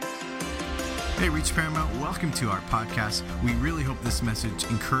Hey, Reach Paramount, welcome to our podcast. We really hope this message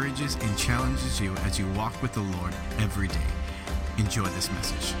encourages and challenges you as you walk with the Lord every day. Enjoy this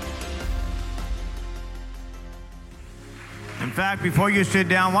message. In fact, before you sit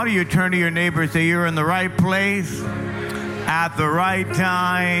down, why don't you turn to your neighbor and say, you're in the right place, at the right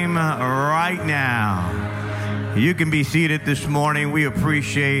time, right now. You can be seated this morning. We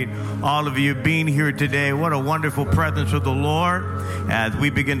appreciate all of you being here today. What a wonderful presence of the Lord as we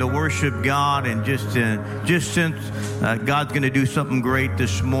begin to worship God, and just since God's going to do something great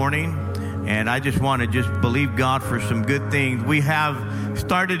this morning. And I just want to just believe God for some good things. We have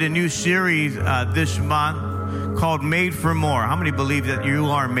started a new series this month called Made for More. How many believe that you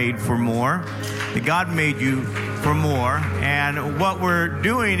are made for more? That God made you for more. And what we're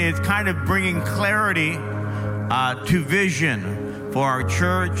doing is kind of bringing clarity to vision for our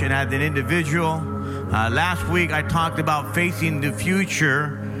church and as an individual. Last week I talked about facing the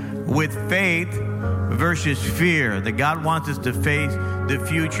future with faith versus fear. That God wants us to face the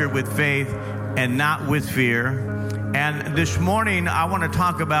future with faith and not with fear. And this morning I want to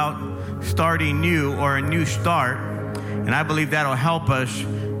talk about starting new, or a new start. And I believe that'll help us,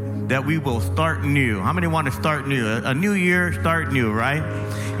 that we will start new. How many want to start new? A new year, start new, right?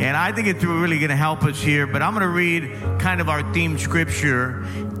 And I think it's really going to help us here. But I'm going to read kind of our theme scripture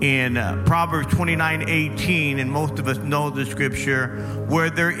in Proverbs 29:18. And most of us know the scripture. Where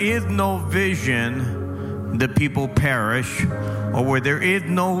there is no vision, the people perish. Or where there is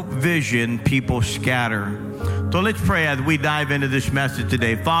no vision, people scatter. So let's pray as we dive into this message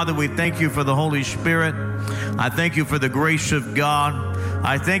today. Father, we thank you for the Holy Spirit. I thank you for the grace of God.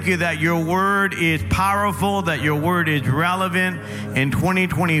 I thank you that your word is powerful, that your word is relevant in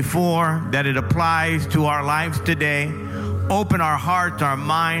 2024, that it applies to our lives today. Open our hearts, our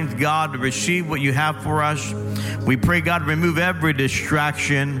minds, God, to receive what you have for us. We pray, God, remove every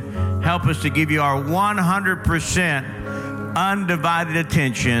distraction. Help us to give you our 100% undivided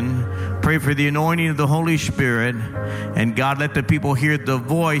attention. Pray for the anointing of the Holy Spirit. And God, let the people hear the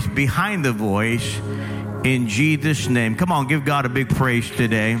voice behind the voice. In Jesus' name. Come on, give God a big praise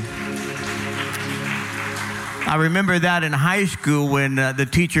today. I remember that in high school when the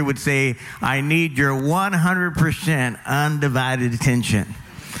teacher would say, I need your 100% undivided attention.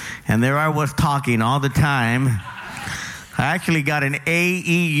 And there I was talking all the time. I actually got an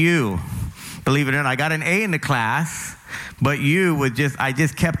AEU. Believe it or not, I got an A in the class, but I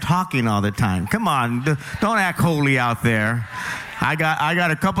just kept talking all the time. Come on, don't act holy out there. I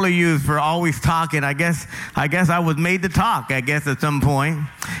got a couple of U's for always talking. I guess I was made to talk, at some point.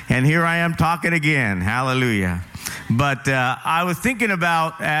 And here I am talking again. Hallelujah. But I was thinking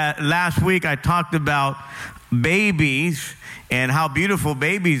about, last week I talked about babies and how beautiful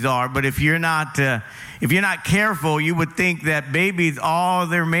babies are. But if you're not careful, you would think that babies, all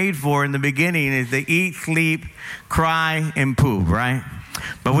they're made for in the beginning is to eat, sleep, cry, and poop, right?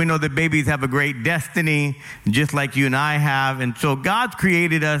 But we know that babies have a great destiny, just like you and I have. And so God's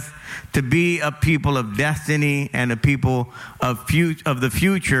created us to be a people of destiny and a people of the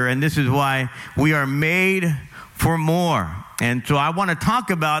future. And this is why we are made for more. And so I want to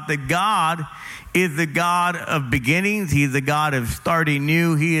talk about that God is the God of beginnings. He's the God of starting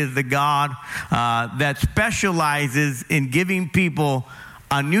new. He is the God that specializes in giving people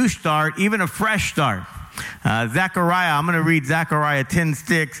a new start, even a fresh start. Zechariah, I'm going to read Zechariah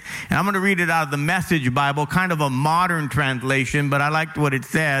 10:6, and I'm going to read it out of the Message Bible, kind of a modern translation, but I liked what it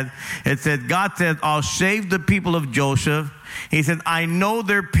says. It says, God says, I'll save the people of Joseph. He says, I know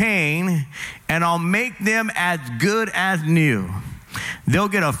their pain, and I'll make them as good as new. They'll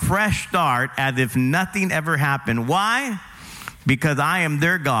get a fresh start as if nothing ever happened. Why? Because I am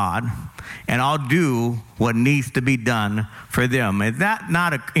their God, and I'll do what needs to be done for them. Is that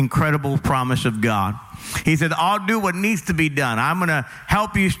not an incredible promise of God? He said, I'll do what needs to be done. I'm going to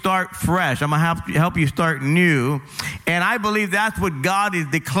help you start fresh. I'm going to help you start new. And I believe that's what God is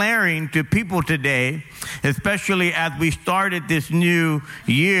declaring to people today, especially as we started this new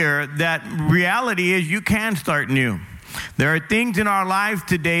year, that reality is you can start new. There are things in our lives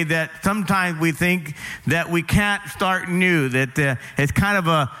today that sometimes we think that we can't start new, that it's kind of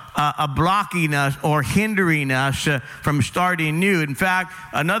a blocking us or hindering us from starting new. In fact,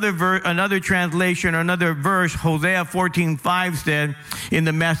 another translation or another verse, Hosea 14:5 said in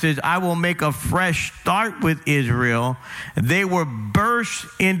the Message, I will make a fresh start with Israel. They will burst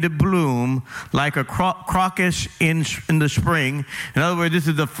into bloom like a crocus in the spring. In other words, this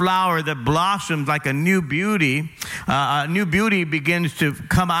is a flower that blossoms like a new beauty. New beauty begins to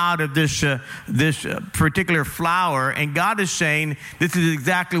come out of this particular flower. And God is saying, this is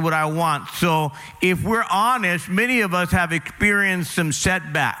exactly what I want. So if we're honest, many of us have experienced some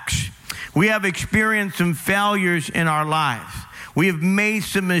setbacks. We have experienced some failures in our lives. We have made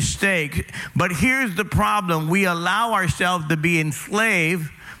some mistakes. But here's the problem. We allow ourselves to be enslaved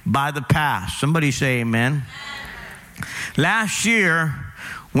by the past. Somebody say amen. Last year,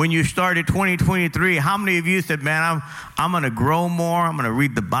 when you started 2023, how many of you said, man, I'm going to grow more. I'm going to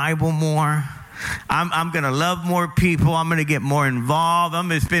read the Bible more. I'm going to love more people. I'm going to get more involved. I'm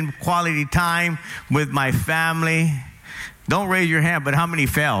going to spend quality time with my family. Don't raise your hand, but how many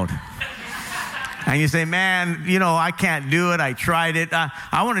failed? And you say, man, I can't do it. I tried it.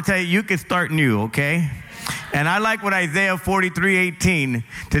 I want to tell you, you can start new, okay? And I like what Isaiah 43:18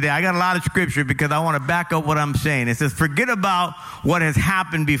 today. I got a lot of scripture because I want to back up what I'm saying. It says, forget about what has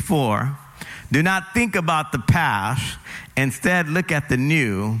happened before. Do not think about the past. Instead, look at the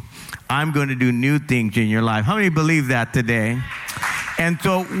new. I'm going to do new things in your life. How many believe that today? And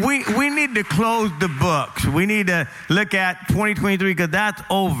so we need to close the books. We need to look at 2023 because that's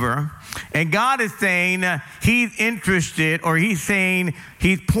over. And God is saying he's interested, or he's saying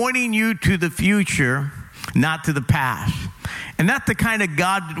he's pointing you to the future, not to the past. And that's the kind of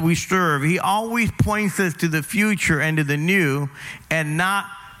God that we serve. He always points us to the future and to the new and not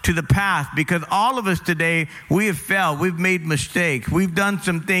to the past, because all of us today, we have failed. We've made mistakes. We've done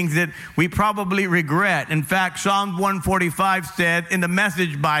some things that we probably regret. In fact, Psalm 145 said in the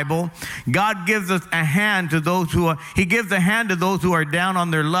Message Bible, God gives us a hand to those he gives a hand to those who are down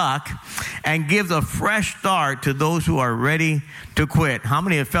on their luck and gives a fresh start to those who are ready to quit. How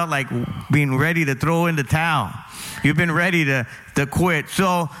many have felt like being ready to throw in the towel? You've been ready to quit.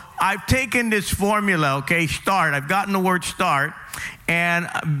 So I've taken this formula, okay, start. I've gotten the word start.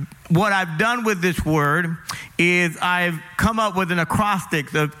 And what I've done with this word is I've come up with an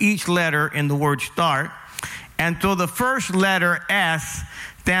acrostic of each letter in the word start. And so the first letter, S,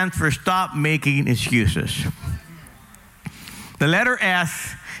 stands for stop making excuses. The letter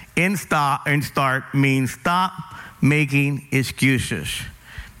S in start means stop making excuses.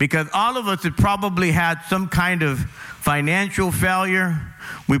 Because all of us have probably had some kind of financial failure.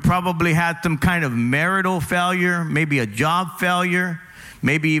 We probably had some kind of marital failure, maybe a job failure,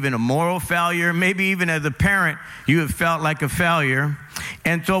 maybe even a moral failure. Maybe even as a parent, you have felt like a failure.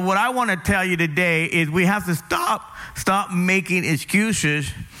 And so what I want to tell you today is we have to stop making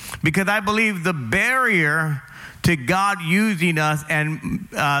excuses, because I believe the barrier to God using us and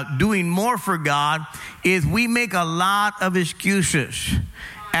doing more for God is we make a lot of excuses.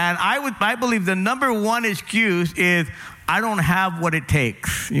 And I believe the number one excuse is, I don't have what it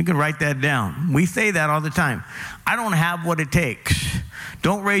takes. You can write that down. We say that all the time. I don't have what it takes.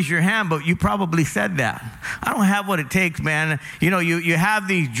 Don't raise your hand, but you probably said that. I don't have what it takes, man. You have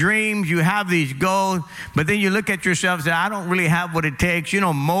these dreams, you have these goals, but then you look at yourself and say, I don't really have what it takes.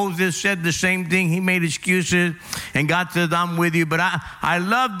 Moses said the same thing. He made excuses, and God says, I'm with you. But I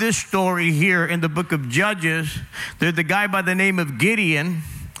love this story here in the book of Judges. There's a guy by the name of Gideon.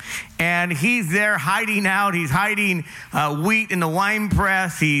 And he's there hiding out. He's hiding wheat in the wine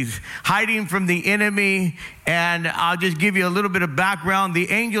press. He's hiding from the enemy. And I'll just give you a little bit of background.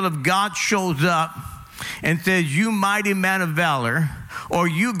 The angel of God shows up and says, you mighty man of valor, or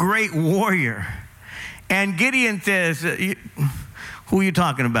you great warrior. And Gideon says, who are you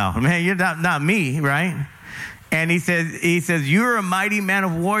talking about? Man, you're not me, right? And he says, you're a mighty man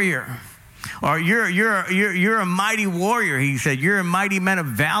of warrior. Or you're a mighty warrior, he said. You're a mighty man of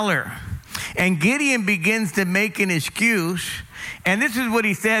valor. And Gideon begins to make an excuse. And this is what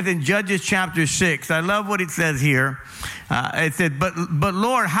he says in Judges chapter 6. I love what it says here. It said, but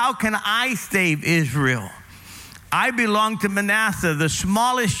Lord, how can I save Israel? I belong to Manasseh, the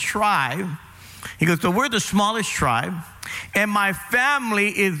smallest tribe. He goes, so we're the smallest tribe. And my family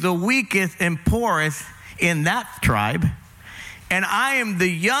is the weakest and poorest in that tribe. And I am the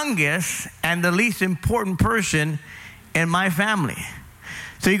youngest and the least important person in my family.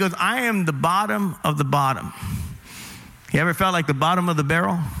 So he goes, I am the bottom of the bottom. You ever felt like the bottom of the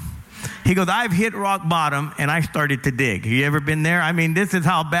barrel? He goes, I've hit rock bottom and I started to dig. You ever been there? I mean, this is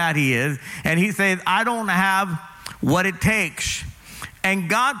how bad he is. And he says, I don't have what it takes. And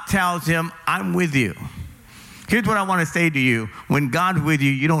God tells him, I'm with you. Here's what I want to say to you. When God's with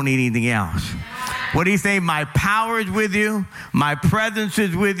you, you don't need anything else. What did he say? My power is with you. My presence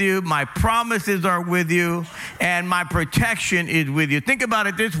is with you. My promises are with you. And my protection is with you. Think about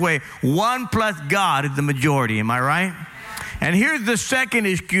it this way. 1 plus God is the majority. Am I right? And here's the second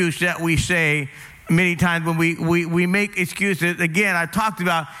excuse that we say many times when we make excuses. Again, I talked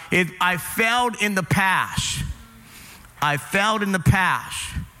about it. I failed in the past. I failed in the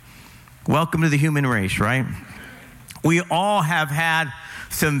past. Welcome to the human race, right? We all have had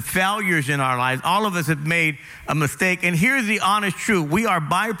some failures in our lives. All of us have made a mistake. And here's the honest truth. We are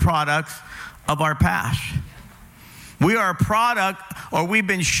byproducts of our past. We are a product, or we've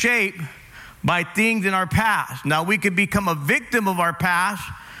been shaped by things in our past. Now, we could become a victim of our past,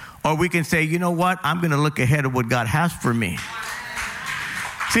 or we can say, you know what? I'm going to look ahead of what God has for me.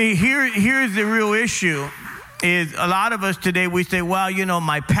 See, here's the real issue. Is a lot of us today, we say, well, you know,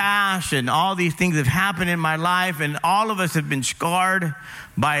 my past and all these things have happened in my life, and all of us have been scarred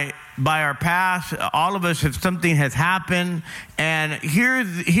by our past. All of us have, something has happened. And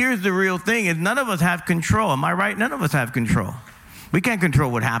here's the real thing is none of us have control. Am I right? None of us have control. We can't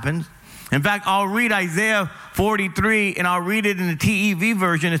control what happens. In fact, I'll read Isaiah 43, and I'll read it in the TEV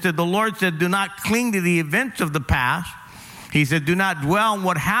version. It said, the Lord said, do not cling to the events of the past. He said, do not dwell on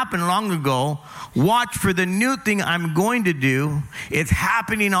what happened long ago. Watch for the new thing I'm going to do. It's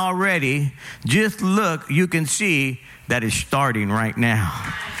happening already. Just look, you can see that it's starting right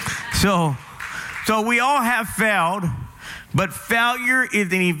now. So we all have failed, but failure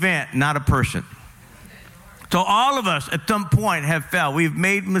is an event, not a person. So all of us at some point have failed. We've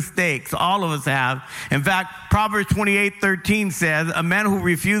made mistakes. All of us have. In fact, Proverbs 28:13 says, a man who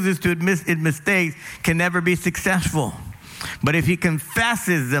refuses to admit his mistakes can never be successful. But if he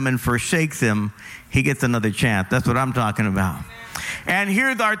confesses them and forsakes them, he gets another chance. That's what I'm talking about. And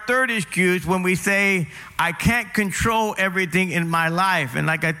here's our third excuse when we say, I can't control everything in my life. And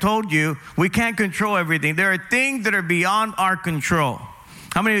like I told you, we can't control everything. There are things that are beyond our control.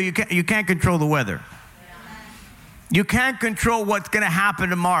 How many of you can't control the weather? You can't control what's going to happen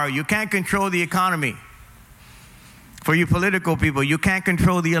tomorrow. You can't control the economy. For you political people, you can't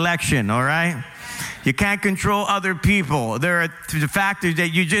control the election, all right? You can't control other people. There are factors that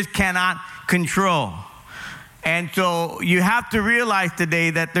you just cannot control. And so you have to realize today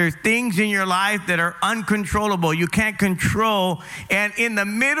that there's things in your life that are uncontrollable. You can't control. And in the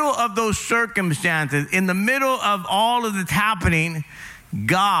middle of those circumstances, in the middle of all of this happening,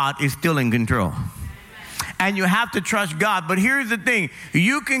 God is still in control. And you have to trust God. But here's the thing.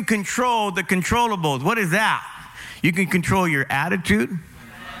 You can control the controllables. What is that? You can control your attitude.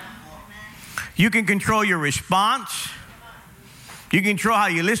 You can control your response. You can control how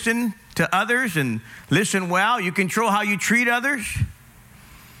you listen to others and listen well. You control how you treat others.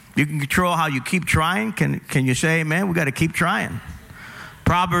 You can control how you keep trying. Can you say, man, we got to keep trying?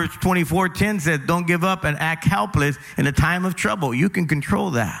 Proverbs 24:10 says, don't give up and act helpless in a time of trouble. You can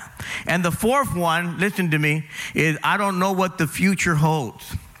control that. And the fourth one, listen to me, is I don't know what the future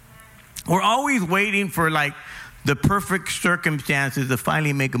holds. We're always waiting for like the perfect circumstances to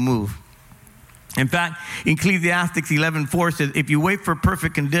finally make a move. In fact, Ecclesiastes 11:4 says, if you wait for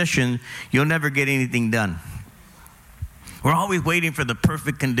perfect conditions, you'll never get anything done. We're always waiting for the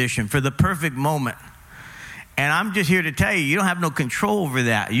perfect condition, for the perfect moment. And I'm just here to tell you, you don't have no control over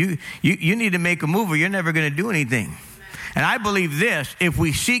that. You need to make a move or you're never going to do anything. And I believe this, if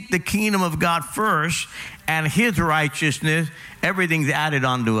we seek the kingdom of God first and his righteousness, everything's added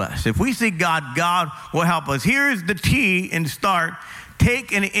onto us. If we seek God, God will help us. Here's the T and start.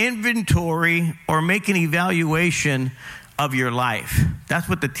 Take an inventory or make an evaluation of your life. That's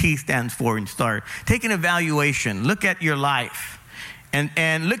what the T stands for in start. Take an evaluation. Look at your life.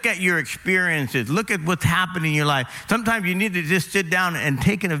 And look at your experiences. Look at what's happened in your life. Sometimes you need to just sit down and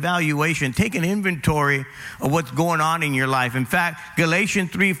take an evaluation. Take an inventory of what's going on in your life. In fact,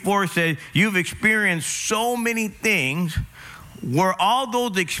 Galatians 3:4 says, you've experienced so many things. Were all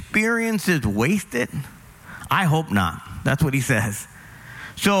those experiences wasted? I hope not. That's what he says.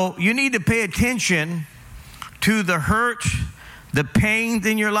 So you need to pay attention to the hurts, the pains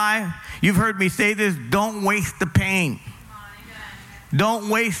in your life. You've heard me say this, don't waste the pain. Don't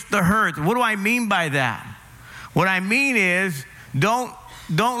waste the hurt. What do I mean by that? What I mean is don't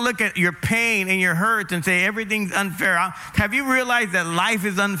look at your pain and your hurts and say everything's unfair. Have you realized that life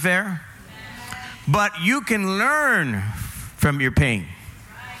is unfair? But you can learn from your pain.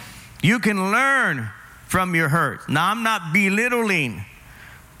 You can learn from your hurt. Now, I'm not belittling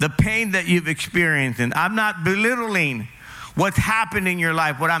the pain that you've experienced, and I'm not belittling what's happened in your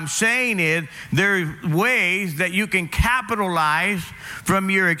life. What I'm saying is there are ways that you can capitalize from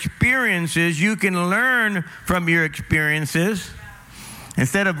your experiences. You can learn from your experiences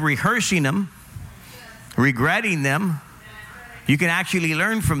instead of rehearsing them, regretting them. You can actually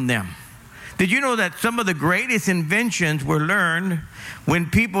learn from them. Did you know that some of the greatest inventions were learned when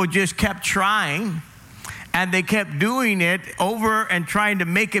people just kept trying and they kept doing it over and trying to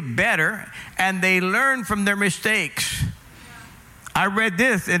make it better, and they learned from their mistakes? I read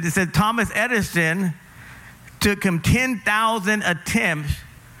this, and it said Thomas Edison took him 10,000 attempts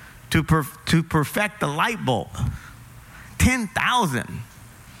to perfect the light bulb. 10,000.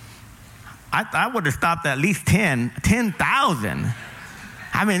 I would have stopped at least 10,000.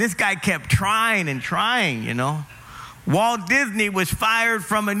 I mean, this guy kept trying and trying, you know. Walt Disney was fired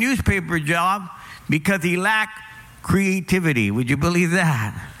from a newspaper job because he lacked creativity. Would you believe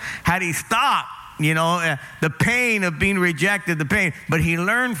that? Had he stopped, you know, the pain of being rejected, but he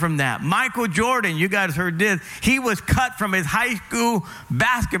learned from that. Michael Jordan, you guys heard this, he was cut from his high school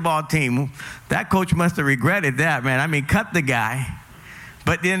basketball team. That coach must have regretted that, man. I mean, cut the guy.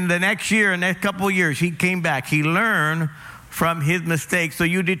 But then the next year, next couple of years, he came back. He learned from his mistakes. So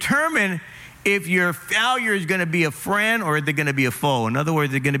you determine if your failure is going to be a friend or is it going to be a foe. In other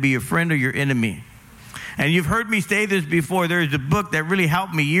words, is it going to be your friend or your enemy? And you've heard me say this before. There's a book that really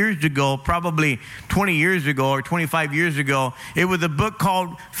helped me years ago, probably 20 years ago or 25 years ago. It was a book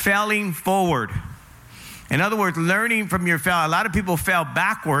called Failing Forward. In other words, learning from your failure. A lot of people fail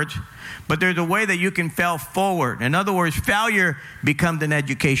backwards, but there's a way that you can fail forward. In other words, failure becomes an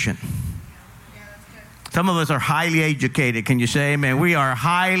education. Some of us are highly educated. Can you say amen? We are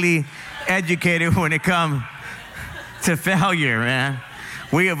highly educated when it comes to failure, man.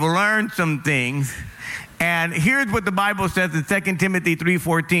 We have learned some things. And here's what the Bible says in 2 Timothy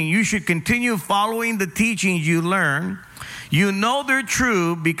 3:14. You should continue following the teachings you learn. You know they're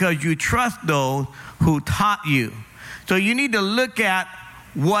true because you trust those who taught you. So you need to look at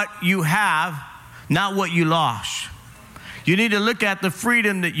what you have, not what you lost. You need to look at the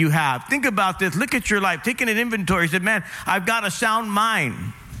freedom that you have. Think about this. Look at your life. Taking an inventory. Say, man, I've got a sound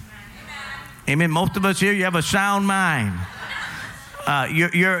mind. Amen. Most of us here, you have a sound mind.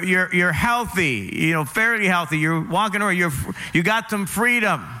 You're healthy, you know, fairly healthy. You're walking around. You got some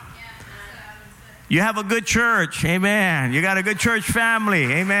freedom. You have a good church. Amen. You got a good church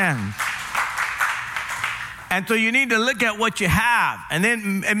family. Amen. And so you need to look at what you have and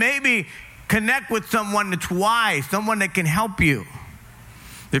then maybe connect with someone that's wise, someone that can help you.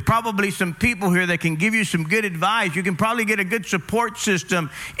 There's probably some people here that can give you some good advice. You can probably get a good support system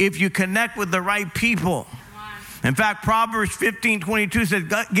if you connect with the right people. In fact, Proverbs 15:22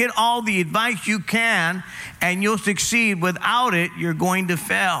 says, get all the advice you can and you'll succeed. Without it, you're going to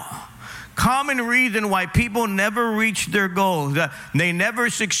fail. Common reason why people never reach their goals, they never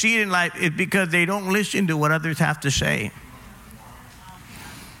succeed in life, is because they don't listen to what others have to say.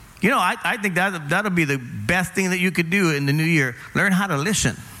 You know, I think that'll be the best thing that you could do in the new year. Learn how to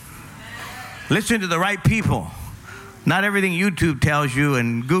listen. Listen to the right people. Not everything YouTube tells you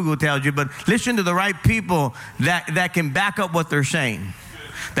and Google tells you, but listen to the right people that can back up what they're saying,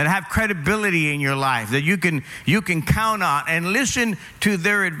 that have credibility in your life, that you can count on, and listen to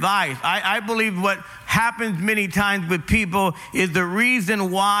their advice. I believe what happens many times with people is the reason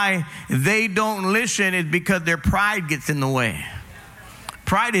why they don't listen is because their pride gets in the way.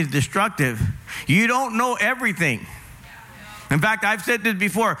 Pride is destructive. You don't know everything. In fact, I've said this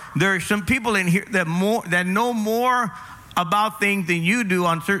before. There are some people in here that know more about things than you do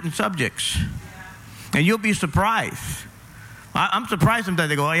on certain subjects. And you'll be surprised. I'm surprised sometimes.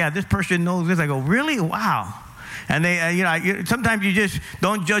 They go, oh, yeah, this person knows this. I go, really? Wow. And they, sometimes you just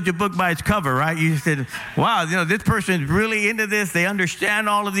don't judge a book by its cover, right? You said, wow, this person's really into this. They understand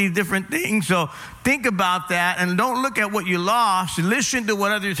all of these different things. So think about that and don't look at what you lost. Listen to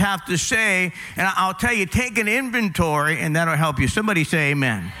what others have to say. And I'll tell you, take an inventory and that'll help you. Somebody say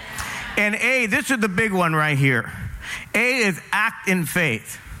amen. And A, this is the big one right here. A is act in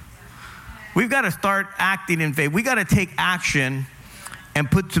faith. We've got to start acting in faith. We got to take action and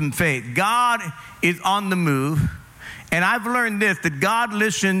put some faith. God is on the move. And I've learned this, that God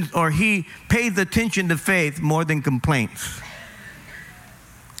listens or he pays attention to faith more than complaints.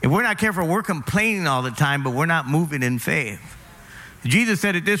 If we're not careful, we're complaining all the time, but we're not moving in faith. Jesus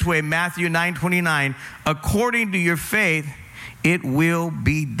said it this way, Matthew 9:29, according to your faith, it will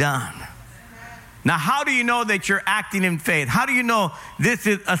be done. Now, how do you know that you're acting in faith? How do you know this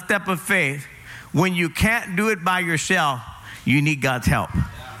is a step of faith? When you can't do it by yourself, you need God's help.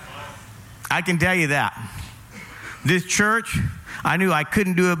 I can tell you that. This church, I knew I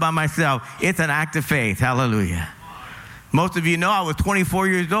couldn't do it by myself. It's an act of faith. Hallelujah. Most of you know I was 24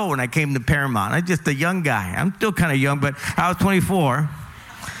 years old when I came to Paramount. I'm just a young guy. I'm still kind of young, but I was 24.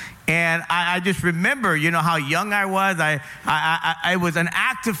 And I just remember, how young I was. I was an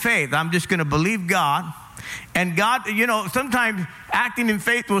act of faith. I'm just going to believe God. And God, sometimes acting in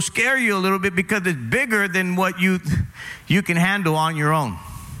faith will scare you a little bit because it's bigger than what you can handle on your own.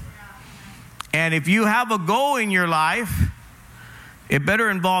 And if you have a goal in your life, it better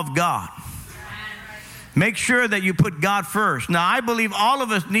involve God. Make sure that you put God first. Now, I believe all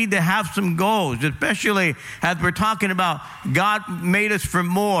of us need to have some goals, especially as we're talking about God made us for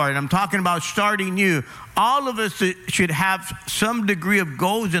more, and I'm talking about starting new. All of us should have some degree of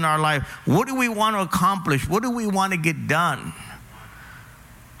goals in our life. What do we want to accomplish? What do we want to get done?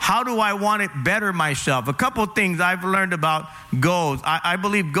 How do I want to better myself? A couple of things I've learned about goals. I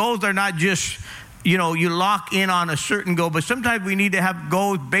believe goals are not just, you lock in on a certain goal, but sometimes we need to have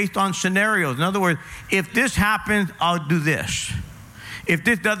goals based on scenarios. In other words, if this happens, I'll do this. If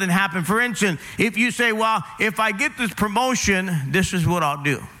this doesn't happen, for instance, if you say, well, if I get this promotion, this is what I'll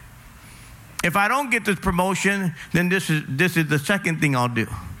do. If I don't get this promotion, then this is the second thing I'll do.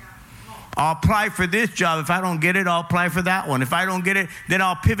 I'll apply for this job. If I don't get it, I'll apply for that one. If I don't get it, then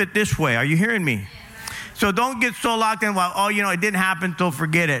I'll pivot this way. Are you hearing me? So don't get so locked in, well, it didn't happen, so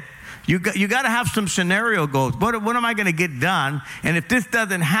forget it. You got to have some scenario goals. What am I going to get done? And if this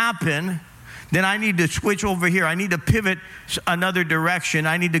doesn't happen, then I need to switch over here. I need to pivot another direction.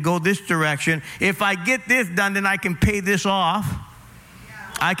 I need to go this direction. If I get this done, then I can pay this off.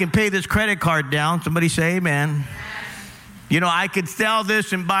 I can pay this credit card down. Somebody say amen. I could sell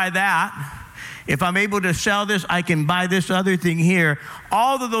this and buy that. If I'm able to sell this, I can buy this other thing here.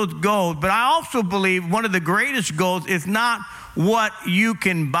 All of those goals. But I also believe one of the greatest goals is not what you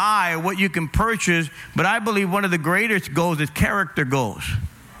can buy or what you can purchase, but I believe one of the greatest goals is character goals.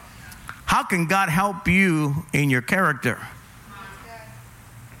 How can God help you in your character?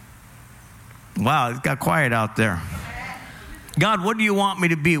 Wow, it got quiet out there. God, what do you want me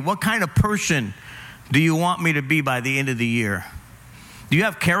to be? What kind of person do you want me to be by the end of the year? Do you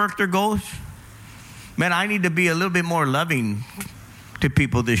have character goals? Man, I need to be a little bit more loving to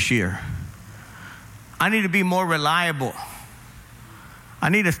people this year. I need to be more reliable. I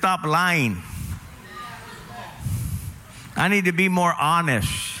need to stop lying. I need to be more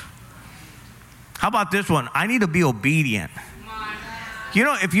honest. How about this one? I need to be obedient.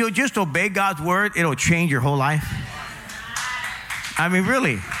 If you'll just obey God's word, it'll change your whole life. I mean,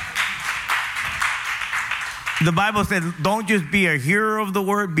 really. The Bible says, don't just be a hearer of the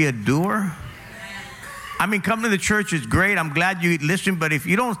word, be a doer. I mean, coming to the church is great. I'm glad you listen, but if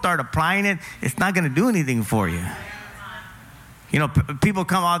you don't start applying it, it's not going to do anything for you. People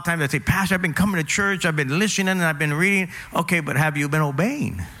come all the time, they say, Pastor, I've been coming to church, I've been listening, and I've been reading. Okay, but have you been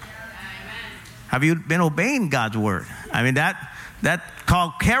obeying? Amen. Have you been obeying God's word? I mean, that's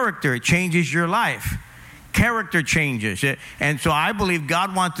called character. It changes your life. Character changes. And so I believe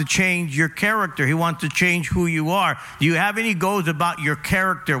God wants to change your character. He wants to change who you are. Do you have any goals about your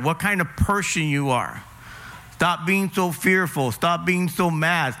character? What kind of person you are? Stop being so fearful. Stop being so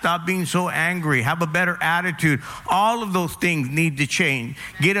mad. Stop being so angry. Have a better attitude. All of those things need to change.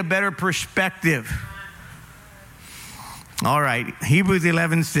 Get a better perspective. All right, Hebrews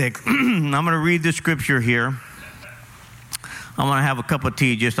 11:6. I'm going to read the scripture here. I'm going to have a cup of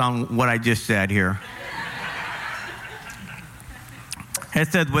tea just on what I just said here. It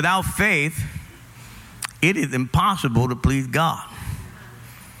says, without faith, it is impossible to please God.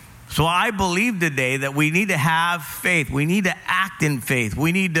 So I believe today that we need to have faith. We need to act in faith.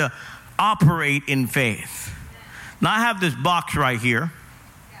 We need to operate in faith. Now I have this box right here.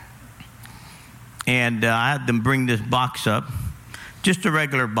 And I had them bring this box up. Just a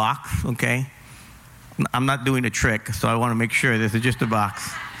regular box, okay? I'm not doing a trick, so I want to make sure this is just a box.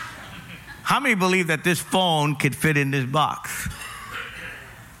 How many believe that this phone could fit in this box?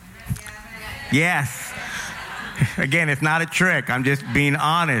 Yes. Again, it's not a trick. I'm just being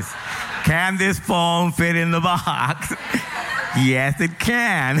honest. Can this phone fit in the box? Yes, it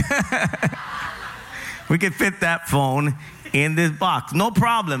can. We can fit that phone in this box. No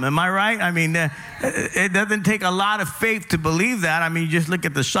problem. Am I right? I mean, it doesn't take a lot of faith to believe that. I mean, you just look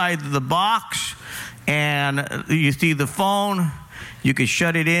at the size of the box and you see the phone. You can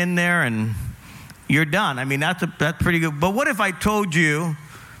shut it in there and you're done. I mean, that's pretty good. But what if I told you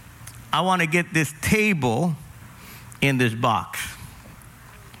I want to get this table in this box?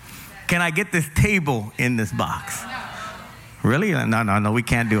 Can I get this table in this box? Really? No, we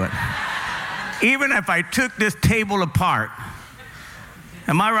can't do it. Even if I took this table apart,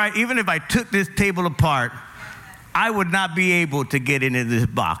 am I right? Even if I took this table apart, I would not be able to get into this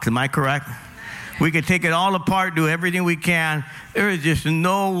box. Am I correct? We could take it all apart, do everything we can. There is just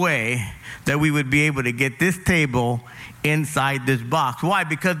no way that we would be able to get this table inside this box. Why?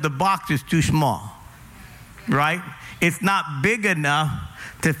 Because the box is too small, right? It's not big enough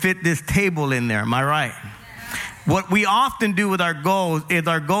to fit this table in there. Am I right? What we often do with our goals is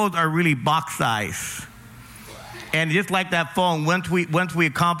our goals are really box size. And just like that phone, once we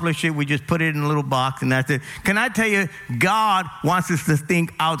accomplish it, we just put it in a little box, and that's it. Can I tell you, God wants us to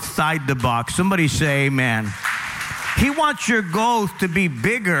think outside the box. Somebody say amen. He wants your goals to be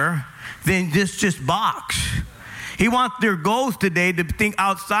bigger than just box. He wants their goals today to think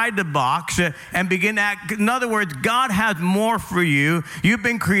outside the box and begin to act. In other words, God has more for you. You've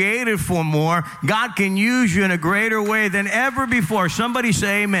been created for more. God can use you in a greater way than ever before. Somebody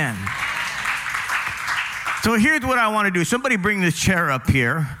say amen. So here's what I want to do. Somebody bring this chair up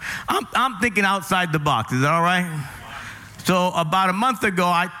here. I'm thinking outside the box. Is that all right? So about a month ago,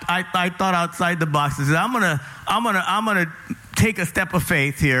 I thought outside the box. I said, I'm gonna take a step of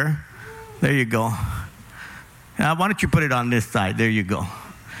faith here. There you go. Why don't you put it on this side? There you go.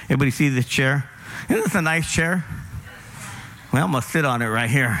 Everybody see this chair? Isn't this a nice chair? Well, I'm gonna sit on it right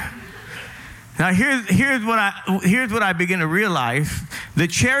here. Now here's what I begin to realize. The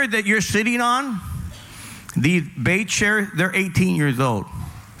chair that you're sitting on, these beige chairs, they're 18 years old.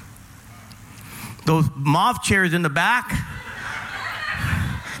 Those mauve chairs in the back,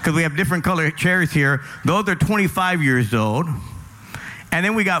 because we have different colored chairs here, those are 25 years old. And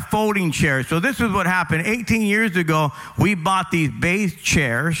then we got folding chairs. So this is what happened. 18 years ago, we bought these beige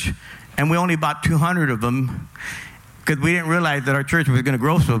chairs, and we only bought 200 of them because we didn't realize that our church was going to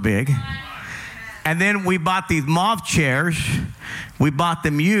grow so big. And then we bought these mauve chairs. We bought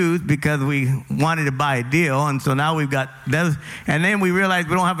them used because we wanted to buy a deal. And so now we've got those. And then we realized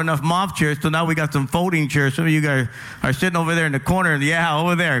we don't have enough mauve chairs, so now we got some folding chairs. Some of you guys are sitting over there in the corner. Yeah,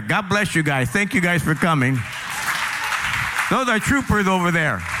 over there. God bless you guys. Thank you guys for coming. Those are troopers over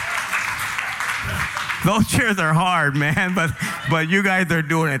there. Those chairs are hard, man, but you guys are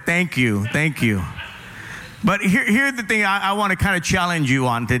doing it. Thank you. Thank you. But here's the thing I want to kind of challenge you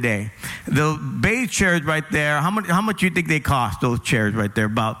on today. The beige chairs right there, how much do you think they cost, those chairs right there,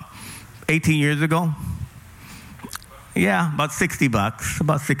 about 18 years ago? Yeah, about $60,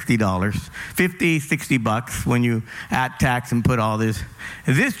 about $60. 50, $60 when you add tax and put all this.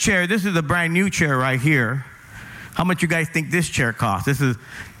 This chair, this is a brand new chair right here. How much you guys think this chair costs? This is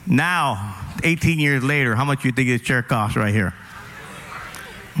now, 18 years later, how much you think this chair costs right here?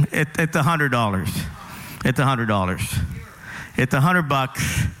 It's $100. It's $100. It's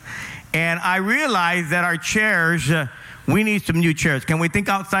 $100. And I realize that our chairs, we need some new chairs. Can we think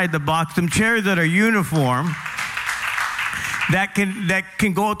outside the box? Some chairs that are uniform, that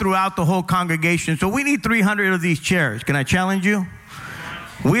can go throughout the whole congregation. So we need 300 of these chairs. Can I challenge you?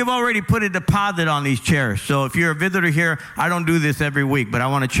 We've already put a deposit on these chairs. So if you're a visitor here, I don't do this every week, but I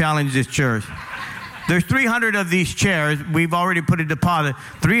want to challenge these chairs. There's 300 of these chairs. We've already put a deposit.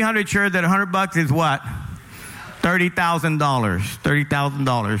 300 chairs at $100 is what? $30,000.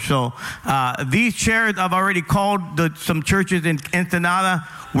 $30,000. So these chairs, I've already called some churches in Ensenada.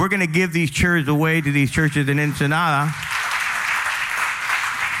 We're going to give these chairs away to these churches in Ensenada.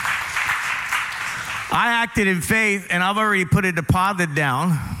 I acted in faith, and I've already put a deposit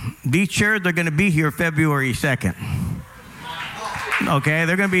down. These chairs are going to be here February 2nd. Okay,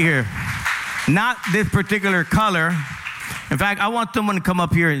 they're going to be here. Not this particular color. In fact, I want someone to come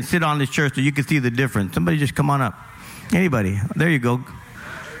up here and sit on this chair so you can see the difference. Somebody just come on up. Anybody. There you go.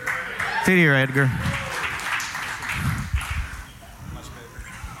 Sit here, Edgar.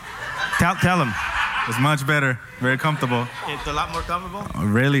 Tell them. It's much better. Very comfortable. It's a lot more comfortable?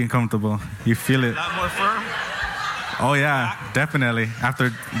 Really comfortable. You feel it. A lot more firm? Oh, yeah, definitely.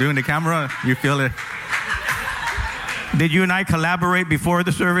 After doing the camera, you feel it. Did you and I collaborate before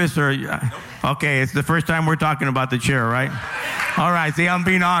the service? Or okay, it's the first time we're talking about the chair, right? All right, see, I'm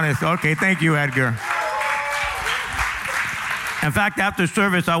being honest. Okay, thank you, Edgar. In fact, after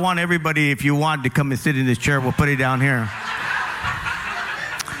service, I want everybody, if you want, to come and sit in this chair. We'll put it down here.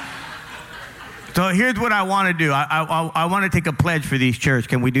 So here's what I want to do. I want to take a pledge for these chairs.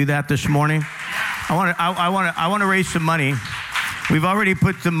 Can we do that this morning? I want to raise some money. We've already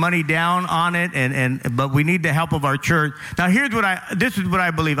put some money down on it, but we need the help of our church. Now this is what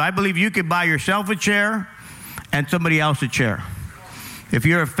I believe. I believe you could buy yourself a chair and somebody else a chair. If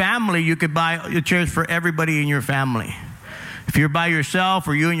you're a family, you could buy chairs for everybody in your family. If you're by yourself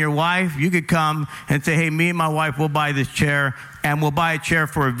or you and your wife, you could come and say, hey, me and my wife will buy this chair, and we'll buy a chair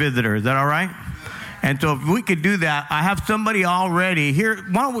for a visitor. Is that all right? And so if we could do that, I have somebody already here.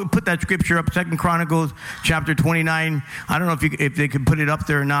 Why don't we put that scripture up, 2 Chronicles chapter 29. I don't know if they can put it up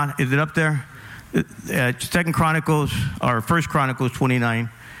there or not. Is it up there? 2 Chronicles or 1 Chronicles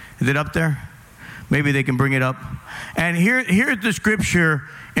 29. Is it up there? Maybe they can bring it up. And here's the scripture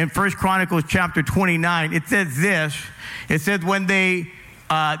in 1 Chronicles chapter 29. It says this. It says when they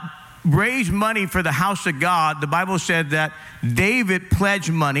raised money for the house of God, the Bible said that David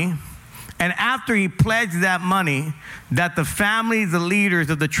pledged money. And after he pledged that money, that the families, the leaders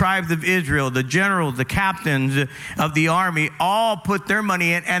of the tribes of Israel, the generals, the captains of the army, all put their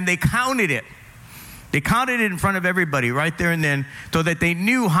money in, and they counted it. They counted it in front of everybody right there and then, so that they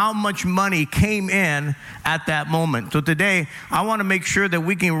knew how much money came in at that moment. So today, I want to make sure that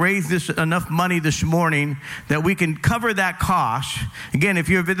we can raise enough money this morning that we can cover that cost. Again, if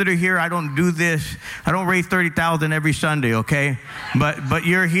you're a visitor here, I don't do this. I don't raise $30,000 every Sunday, okay? But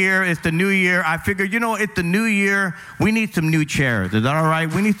you're here. It's the new year. I figured, it's the new year. We need some new chairs. Is that all right?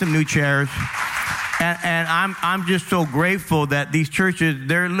 We need some new chairs. And I'm just so grateful that these churches,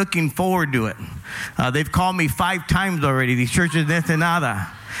 they're looking forward to it. They've called me 5 times already, these churches de Ensenada.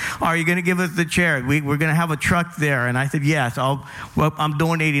 Are you going to give us the chair? We're going to have a truck there. And I said, yes, I'm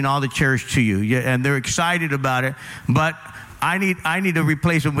donating all the chairs to you. Yeah, and they're excited about it. But I need to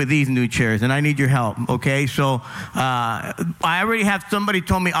replace them with these new chairs, and I need your help, okay? So I already have somebody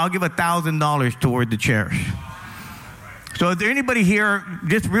told me I'll give $1,000 toward the chairs. So is there anybody here,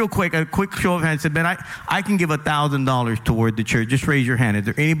 just real quick, a quick show of hands, said, man, I can give $1,000 toward the church. Just raise your hand. Is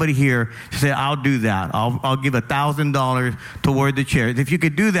there anybody here who say, I'll do that. I'll give $1,000 toward the church. If you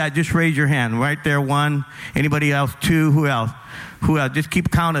could do that, just raise your hand. Right there, 1. Anybody else? 2. Who else? Just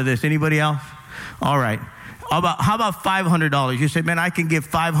keep count of this. Anybody else? All right. How about $500? You say, man, I can give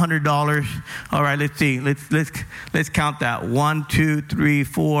 $500. All right, let's see. Let's count that. 1, 2, 3,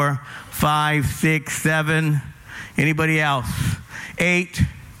 4, 5, 6, 7. Anybody else? 8.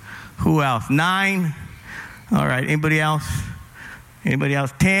 Who else? 9. All right. Anybody else?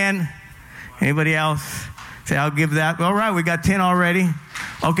 10. Anybody else? Say, I'll give that. All right. We got 10 already.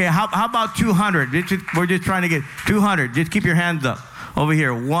 Okay. How about 200? We're just trying to get 200. Just keep your hands up. Over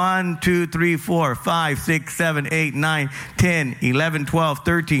here, 1, 2, 3, 4, 5, 6, 7, 8, 9, 10, 11, 12,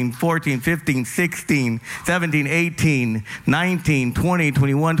 13, 14, 15, 16, 17, 18, 19, 20,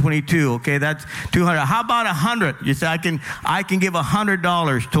 21, 22. Okay, that's 200. How about 100? You say, I can give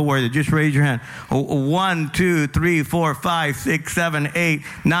 $100 toward it. Just raise your hand. 1, 2, 3, 4, 5, 6, 7, 8,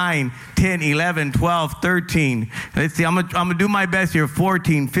 9, 10, 11, 12, 13. Let's see, I'm gonna do my best here.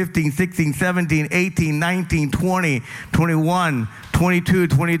 14, 15, 16, 17, 18, 19, 20, 21, 22,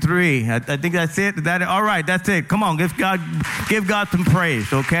 23. I think that's it. All right, that's it. Come on, give God some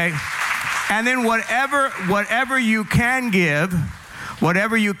praise, okay? And then whatever you can give,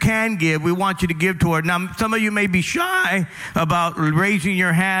 we want you to give toward. Now, some of you may be shy about raising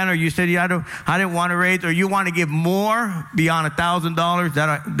your hand, or you said, I didn't want to raise, or you want to give more beyond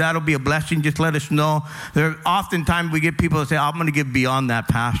 $1,000. That'll be a blessing. Just let us know. Oftentimes we get people that say, I'm going to give beyond that,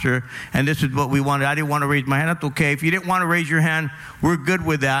 Pastor, and this is what we wanted. I didn't want to raise my hand. That's okay. If you didn't want to raise your hand, we're good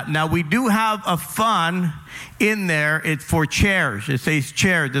with that. Now, we do have a fund in there. It's for chairs. It says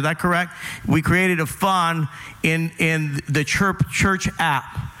chairs. Is that correct? We created a fund in the church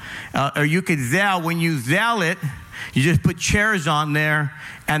app. Or you could Zelle. When you Zelle it, you just put chairs on there,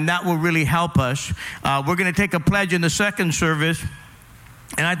 and that will really help us. We're going to take a pledge in the second service,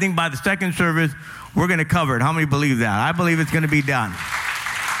 and I think by the second service, we're going to cover it. How many believe that? I believe it's going to be done.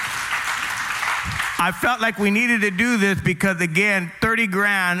 I felt like we needed to do this because, again, 30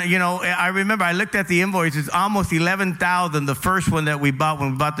 grand, I remember I looked at the invoice. It's almost 11,000, the first one that we bought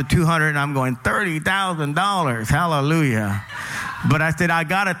when we bought the 200, and I'm going, $30,000. Hallelujah. But I said, I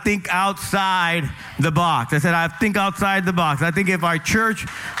got to think outside the box. I said, I think outside the box. I think if our church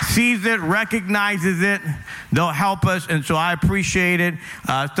sees it, recognizes it, they'll help us. And so I appreciate it.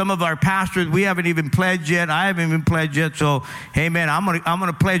 Some of our pastors, we haven't even pledged yet. I haven't even pledged yet. So, hey, man, I'm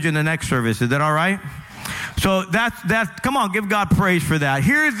gonna pledge in the next service. Is that all right? So that's come on, give God praise for that.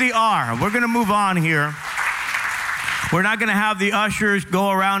 Here's the R. We're going to move on here. We're not going to have the ushers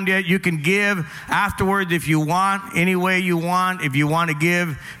go around yet. You can give afterwards if you want, any way you want. If you want to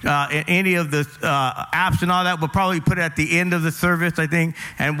give any of the apps and all that, we'll probably put it at the end of the service, I think,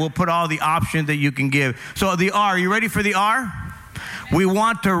 and we'll put all the options that you can give. So the R, you ready for the R? We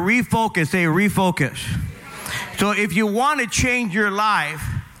want to refocus. Say refocus. So if you want to change your life,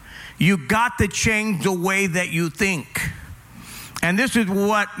 you got to change the way that you think. And this is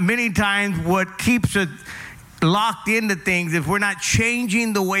many times what keeps us locked into things. If we're not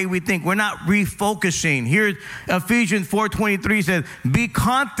changing the way we think, we're not refocusing. Here's Ephesians 4:23 says, be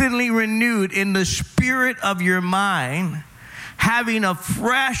constantly renewed in the spirit of your mind, having a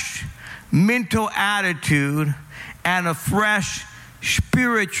fresh mental attitude and a fresh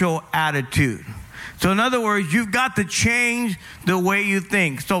spiritual attitude. So in other words, you've got to change the way you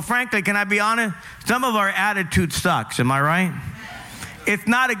think. So frankly, can I be honest? Some of our attitude sucks. Am I right? It's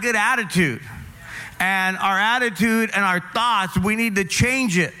not a good attitude. And our attitude and our thoughts, we need to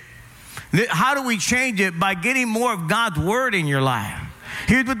change it. How do we change it? By getting more of God's word in your life.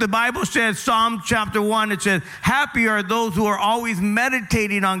 Here's what the Bible says, Psalm chapter 1. It says, happy are those who are always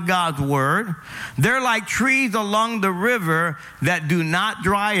meditating on God's word. They're like trees along the river that do not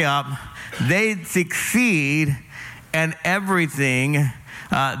dry up. They succeed in everything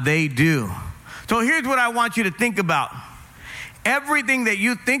they do. So here's what I want you to think about. Everything that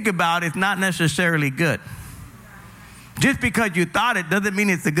you think about is not necessarily good. Just because you thought it doesn't mean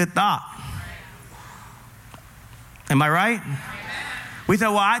it's a good thought. Am I right? We say,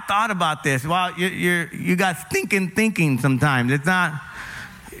 well, I thought about this. Well, you got stinking thinking sometimes. It's not.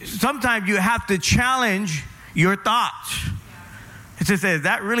 Sometimes you have to challenge your thoughts. It says, is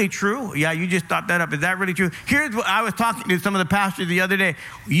that really true? Yeah, you just thought that up. Is that really true? Here's what I was talking to some of the pastors the other day.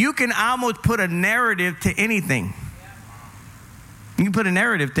 You can almost put a narrative to anything. You can put a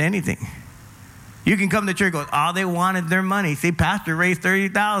narrative to anything. You can come to church and go, oh, they wanted their money. See, pastor raised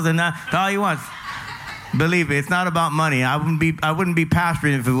 $30,000. That's all he wants. Believe me, it's not about money. I wouldn't be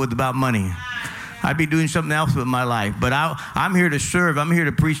pastoring if it was about money. I'd be doing something else with my life. But I'm here to serve. I'm here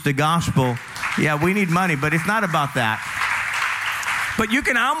to preach the gospel. Yeah, we need money, but it's not about that. But you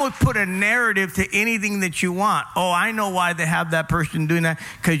can almost put a narrative to anything that you want. Oh, I know why they have that person doing that.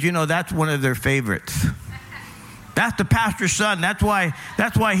 Because, that's one of their favorites. That's the pastor's son. That's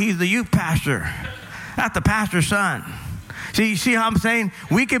why he's the youth pastor. That's the pastor's son. See, you see how I'm saying?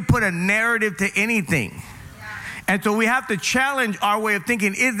 We can put a narrative to anything. And so we have to challenge our way of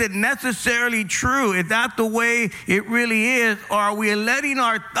thinking. Is it necessarily true? Is that the way it really is? Or are we letting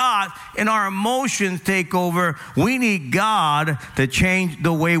our thoughts and our emotions take over? We need God to change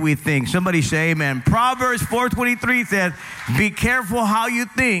the way we think. Somebody say amen. Proverbs 4:23 says, be careful how you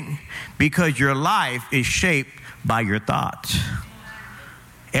think, because your life is shaped by your thoughts.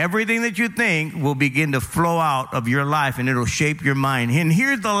 Everything that you think will begin to flow out of your life, and it'll shape your mind. And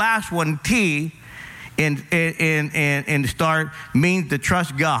here's the last one, T, in start, means to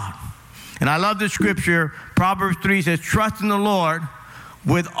trust God. And I love the scripture. Proverbs 3 says, trust in the Lord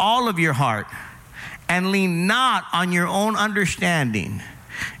with all of your heart, and lean not on your own understanding.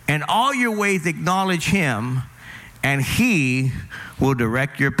 And all your ways acknowledge him, and he will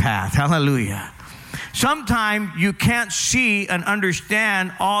direct your path. Hallelujah. Sometimes you can't see and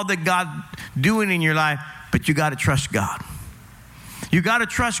understand all that God's doing in your life, but you got to trust God. You got to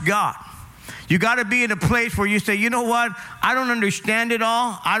trust God. You got to be in a place where you say, you know what? I don't understand it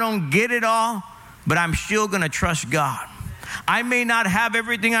all. I don't get it all, but I'm still going to trust God. I may not have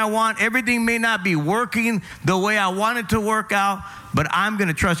everything I want. Everything may not be working the way I want it to work out, but I'm going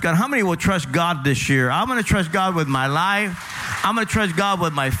to trust God. How many will trust God this year? I'm going to trust God with my life. I'm going to trust God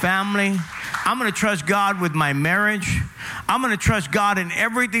with my family. I'm going to trust God with my marriage. I'm going to trust God in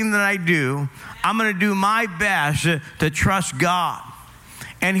everything that I do. I'm going to do my best to trust God.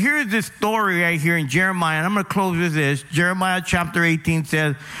 And here's this story right here in Jeremiah, and I'm going to close with this. Jeremiah chapter 18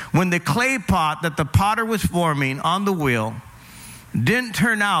 says, when the clay pot that the potter was forming on the wheel didn't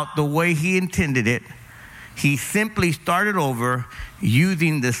turn out the way he intended it, he simply started over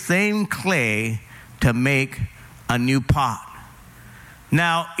using the same clay to make a new pot.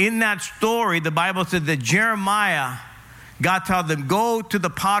 Now, in that story, the Bible says that Jeremiah, God told them, go to the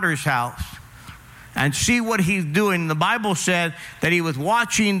potter's house and see what he's doing. The Bible said that he was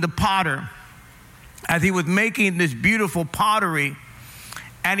watching the potter as he was making this beautiful pottery,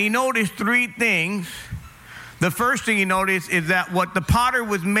 and he noticed three things. The first thing he noticed is that what the potter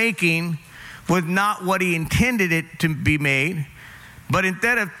was making was not what he intended it to be made, but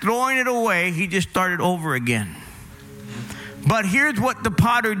instead of throwing it away, he just started over again. But here's what the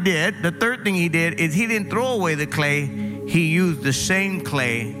potter did. The third thing he did is he didn't throw away the clay. He used the same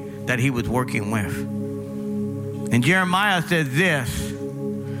clay that he was working with. And Jeremiah says this.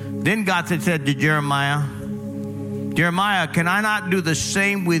 Then God said to Jeremiah, Jeremiah, can I not do the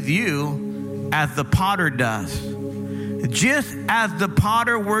same with you as the potter does? Just as the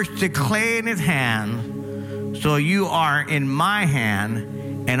potter works the clay in his hand, so you are in my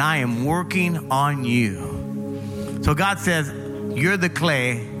hand, and I am working on you. So God says, you're the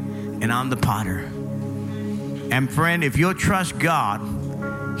clay and I'm the potter. And friend, if you'll trust God,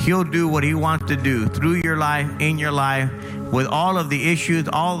 he'll do what he wants to do through your life, in your life, with all of the issues,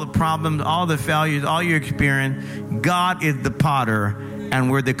 all the problems, all the failures, all your experience. God is the potter and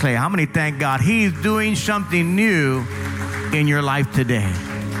we're the clay. How many thank God he's doing something new in your life today?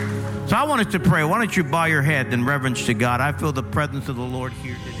 So I want us to pray. Why don't you bow your head in reverence to God? I feel the presence of the Lord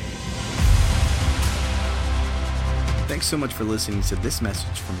here today. Thanks so much for listening to this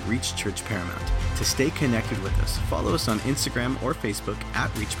message from Reach Church Paramount. To stay connected with us, follow us on Instagram or Facebook at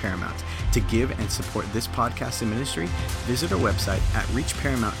Reach Paramount. To give and support this podcast and ministry, visit our website at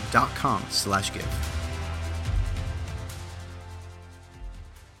reachparamount.com/give.